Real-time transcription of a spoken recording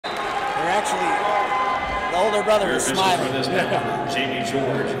actually, the older brother was smiling. Jamie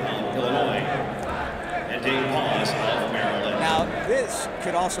George of Illinois and Dave Paws of Maryland. Now, this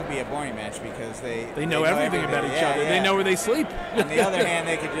could also be a boring match because they know everything about each other. They know where they sleep. On the other hand,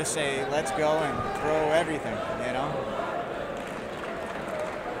 they could just say, let's go and throw everything, you know?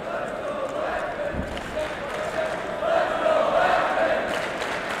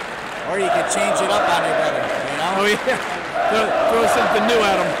 Or you could change it up on your brother, you know? Oh, yeah. Throw something new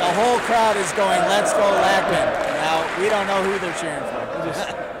at him. The whole crowd is going, let's go Lackman. Now, we don't know who they're cheering for.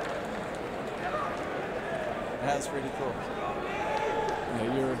 That's pretty cool.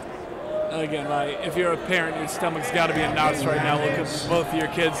 Yeah, again, if you're a parent, your stomach's got to be in knots right now. Look at both of your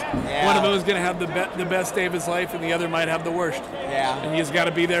kids. Yeah. One of them is going to have the best day of his life, and the other might have the worst. Yeah. And you just got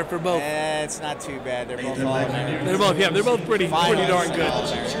to be there for both. Yeah, it's not too bad. They're both All-Americans. They're both pretty darn good.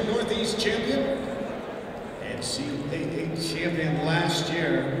 Northeast champion and CAA champion last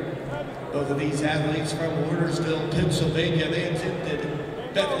year. Both of these athletes from Warnersville, Pennsylvania. They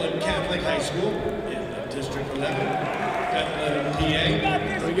attended Bethlehem Catholic High School in District 11, Bethlehem, PA.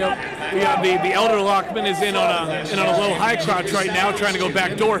 There we go. We got the elder Lackman is in on a low high crotch right now, trying to go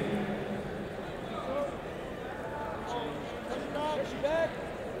back door.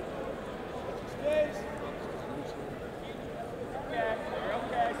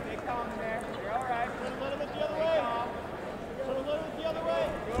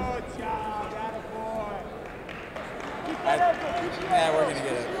 Yeah, we're going to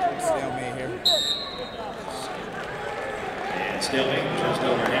get a stalemate here. And stalemate just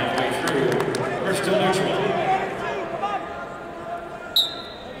over halfway through. We're still neutral.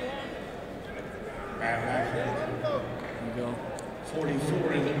 There you go.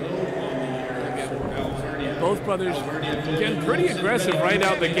 44 in the middle on the year for Alvernia. Both brothers getting pretty aggressive right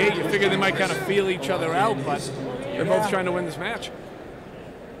out the gate. You figure they might kind of feel each other out, but they're both trying to win this match.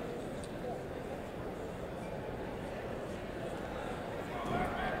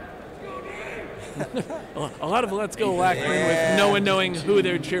 A lot of let's go Lackman with no one knowing who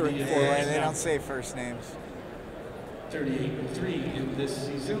they're cheering for. Yeah, they don't say first names. 38-3 in this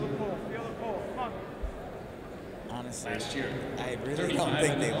season. Honestly, Last year. I really don't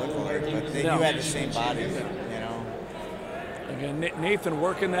think they look alike, but they do have the same bodies, you know. Again, Nathan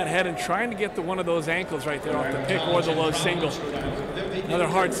working that head and trying to get to one of those ankles right there off the pick or the low single. Another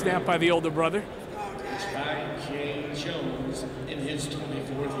hard snap by the older brother. It's by Jay Jones in his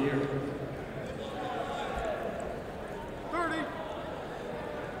 24th year. 30.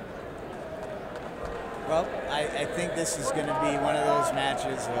 Well, I think this is going to be one of those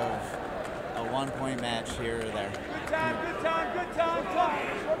matches of a one-point match here or there. Good time,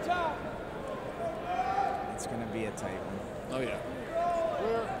 short time. It's going to be a tight one. Oh, yeah.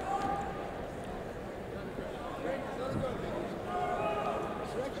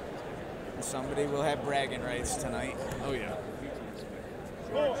 Somebody will have bragging rights tonight. Oh, yeah.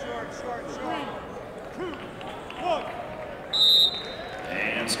 Short. 2, 1.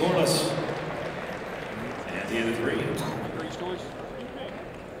 And scoreless. At the end of 3.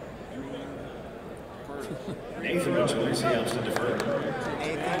 Nathan with choice, he helps to defer.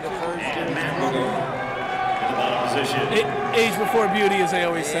 And Matt will go in the bottom position. Age before beauty, as they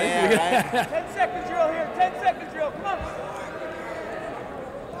always say. Yeah, 10 second drill here, 10 second drill, come on.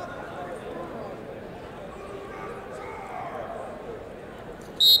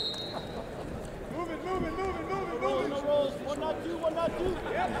 Moving. 1 not 2.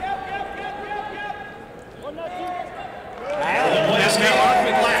 Yep. 1 not 2.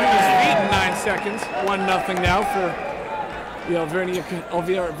 Lackman to his feet in 9 seconds. 1-0 now for the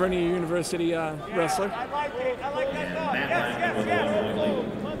Alvernia University wrestler. I like it. I like that thought.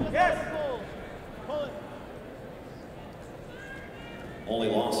 Yes. Only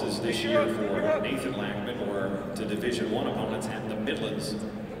losses this year for Nathan Lackman were to Division I opponents at the Midlands,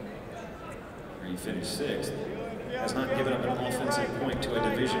 where he finished 6th. Has not given up an offensive point to a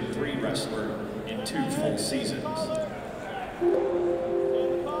Division III wrestler in 2 full seasons.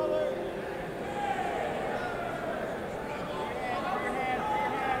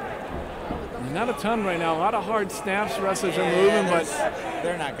 Not a ton right now. A lot of hard snaps. Wrestlers are moving, but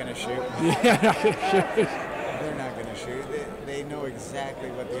they're not going to shoot. Yeah, not going to shoot. They're not going to shoot. They know exactly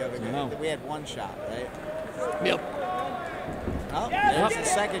what the other guy. We had 1 shot, right? Yep. Oh, there's the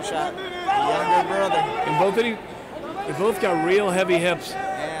second shot. The younger brother. And they both got real heavy hips.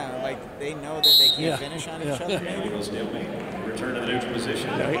 Yeah, like they know that they can't finish on each other. And we'll still return to the neutral position.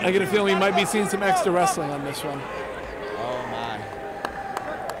 Yeah, I get a feeling we might be seeing some extra wrestling on this one. Oh my.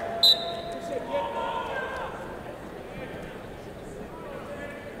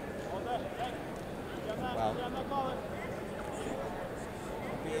 Wow.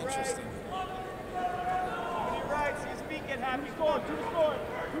 It'll be interesting. get happy. Score. To the score.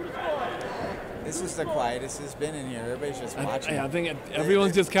 This is the quietest it's been in here. Everybody's just watching. I think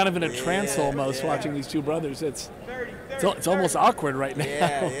everyone's just kind of in a trance almost watching these two brothers. It's 30. it's almost awkward right now.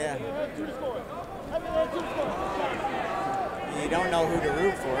 Yeah. To the score. You don't know who to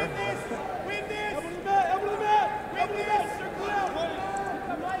root for. Win this. Elbow to the mat. Elbow to the mat. Elbow to the mat. Circle out.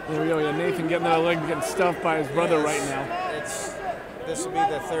 There we go. Yeah, Nathan getting that leg, getting stuffed by his brother right now. This will be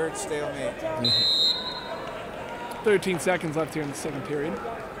the third stalemate. 13 seconds left here in the second period.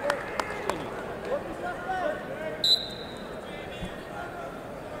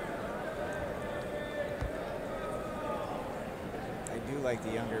 I do like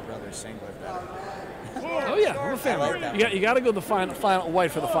the younger brother singlet better. Oh yeah, I'm a fan. I like that You got to go the final white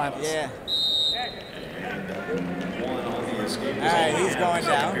for the finals. Yeah. One on the escape. All right, he's going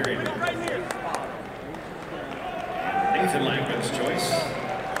down. Nathan Lackman's choice.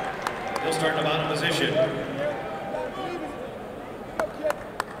 He'll start in the bottom position.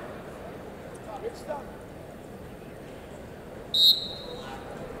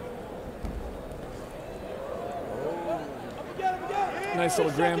 Nice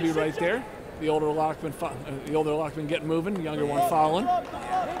little Granby right there. The older Lackman getting moving, the younger one following. He's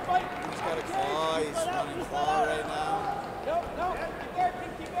got a claw. He's running claw right now. No.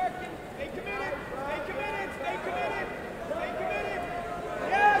 Keep working. Stay committed. Stay committed.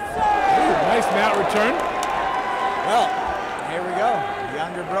 Yes, sir. Nice mat return. Well, here we go. The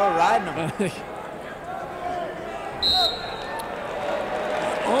younger bro riding him.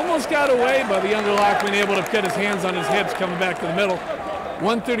 Almost got away, but the younger Lackman able to get his hands on his hips, coming back to the middle.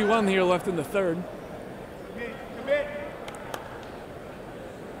 1:31 here left in the third. Commit.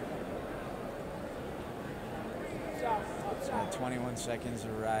 21 seconds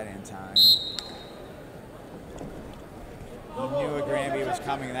of riding time. You knew a Granby was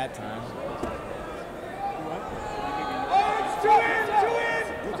coming that time. Two in.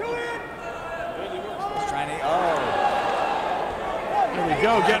 He's trying to. There we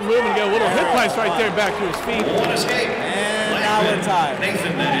go, getting moving, get a little hip place right there back to his feet. One escape. And now we're tied.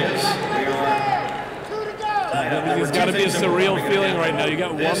 Nathan, that is. It's got to be a surreal feeling right now. You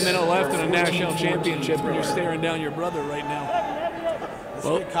got 1 minute left in a national championship, and you're staring down your brother right now. This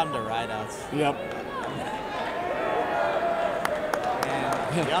could come to rideouts. Yep.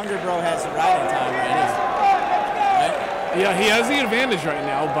 And the younger bro has the riding time right now. Right? Yeah, he has the advantage right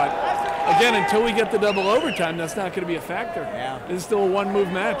now, but again, until we get the double overtime, that's not going to be a factor. Yeah. This is still a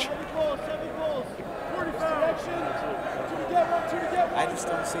one-move match. I just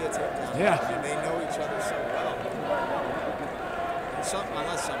don't see a takedown. Yeah. I mean, they know each other so well.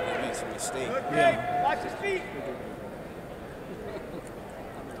 Unless somebody makes a mistake. Yeah. Watch his feet.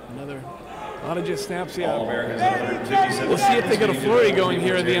 Another, a lot of just snaps, yeah. All-Americans at 157. We'll see if they get a flurry going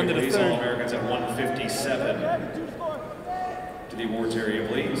here at the end of the third. All-Americans at 157. To the awards area,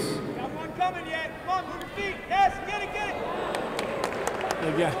 please. Got one coming yet. Come on, move your feet. Yes, get it.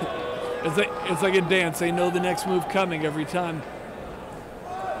 Again, it's like a dance. They know the next move coming every time.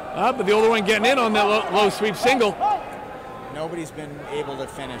 But the older one getting in on that low sweep single. Nobody's been able to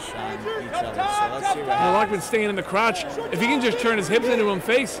finish on each other, so let's see what happens. Lackman staying in the crotch. If he can just turn his hips into him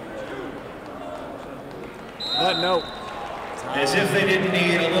face. But no. As if they didn't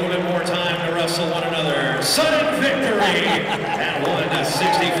need a little bit more time to wrestle one another. Sudden victory at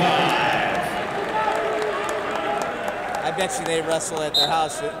 1:65. I bet you they wrestle at their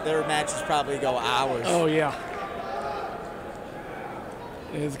house. Their matches probably go hours. Oh, yeah.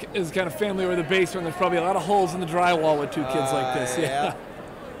 It's kind of family or the basement. There's probably a lot of holes in the drywall with two kids like this. Yeah.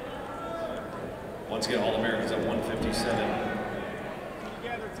 Once again, All-Americans at 157.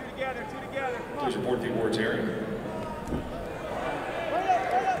 Two together. Please report the awards area.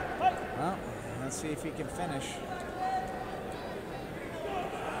 Well, let's see if he can finish.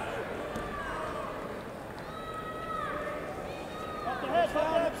 Up the head,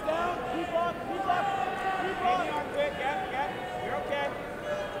 down. Keep up. You're okay.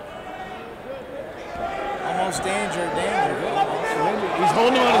 Almost danger. He's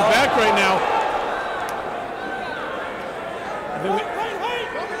holding him on his back right now.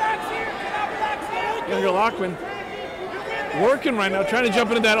 Younger Lackman working right now, trying to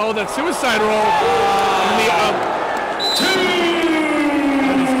jump into that suicide roll. And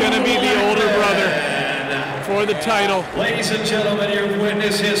it's going to be the older brother for the title. Ladies and gentlemen, you've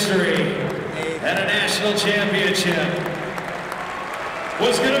witnessed history at a national championship.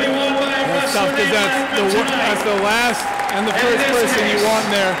 Was going to be won by a wrestler named Lackman that's the last and the first person you want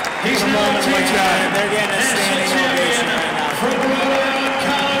there. He's in a now moment like that. They're getting a national standing ovation champion right now. from Rhode Island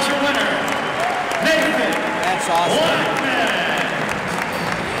College winner, Nathan That's awesome. Lackman.